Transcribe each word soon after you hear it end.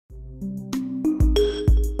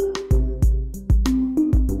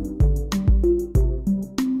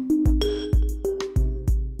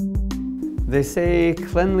They say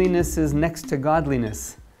cleanliness is next to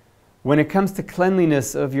godliness. When it comes to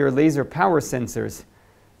cleanliness of your laser power sensors,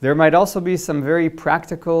 there might also be some very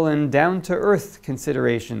practical and down-to-earth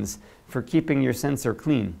considerations for keeping your sensor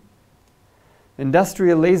clean.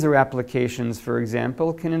 Industrial laser applications, for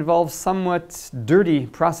example, can involve somewhat dirty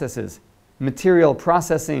processes. Material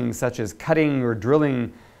processing, such as cutting or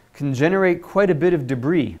drilling, can generate quite a bit of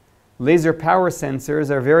debris. Laser power sensors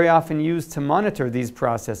are very often used to monitor these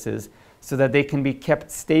processes so that they can be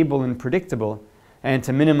kept stable and predictable, and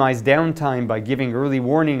to minimize downtime by giving early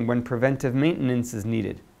warning when preventive maintenance is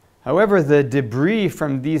needed. However, the debris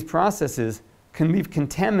from these processes can leave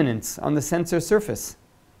contaminants on the sensor surface.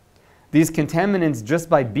 These contaminants, just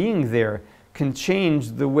by being there, can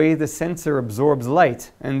change the way the sensor absorbs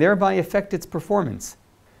light and thereby affect its performance.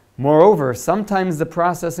 Moreover, sometimes the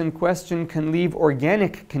process in question can leave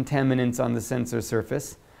organic contaminants on the sensor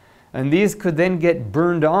surface, and these could then get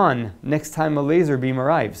burned on next time a laser beam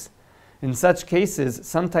arrives. In such cases,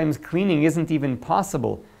 sometimes cleaning isn't even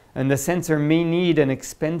possible, and the sensor may need an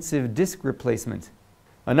expensive disc replacement.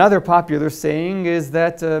 Another popular saying is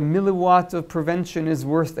that a milliwatt of prevention is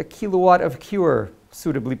worth a kilowatt of cure,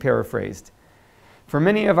 suitably paraphrased. For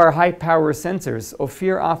many of our high-power sensors,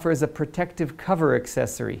 Ophir offers a protective cover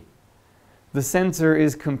accessory. The sensor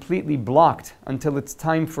is completely blocked until it's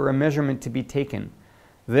time for a measurement to be taken.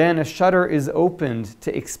 Then a shutter is opened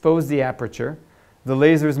to expose the aperture, the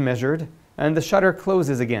laser is measured, and the shutter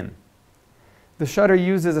closes again. The shutter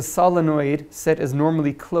uses a solenoid set as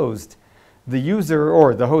normally closed. The user,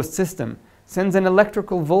 or the host system, sends an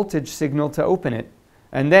electrical voltage signal to open it,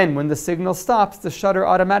 and then when the signal stops, the shutter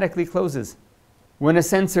automatically closes. When a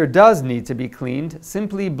sensor does need to be cleaned,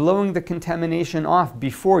 simply blowing the contamination off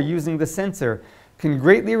before using the sensor can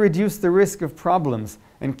greatly reduce the risk of problems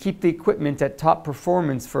and keep the equipment at top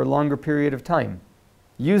performance for a longer period of time.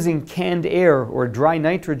 Using canned air or dry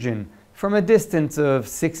nitrogen from a distance of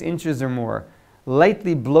 6 inches or more,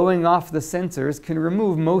 lightly blowing off the sensors can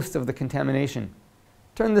remove most of the contamination.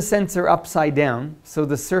 Turn the sensor upside down so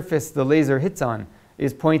the surface the laser hits on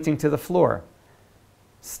is pointing to the floor.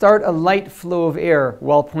 Start a light flow of air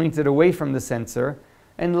while pointed away from the sensor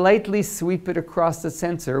and lightly sweep it across the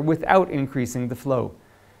sensor without increasing the flow.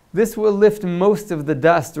 This will lift most of the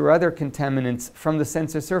dust or other contaminants from the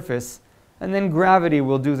sensor surface, and then gravity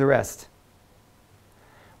will do the rest.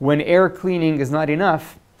 When air cleaning is not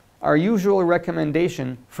enough, our usual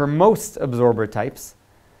recommendation for most absorber types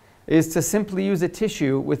is to simply use a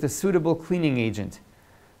tissue with a suitable cleaning agent.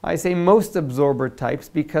 I say most absorber types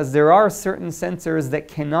because there are certain sensors that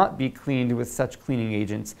cannot be cleaned with such cleaning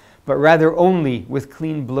agents, but rather only with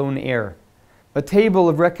clean blown air. A table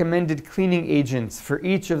of recommended cleaning agents for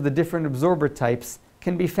each of the different absorber types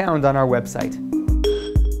can be found on our website.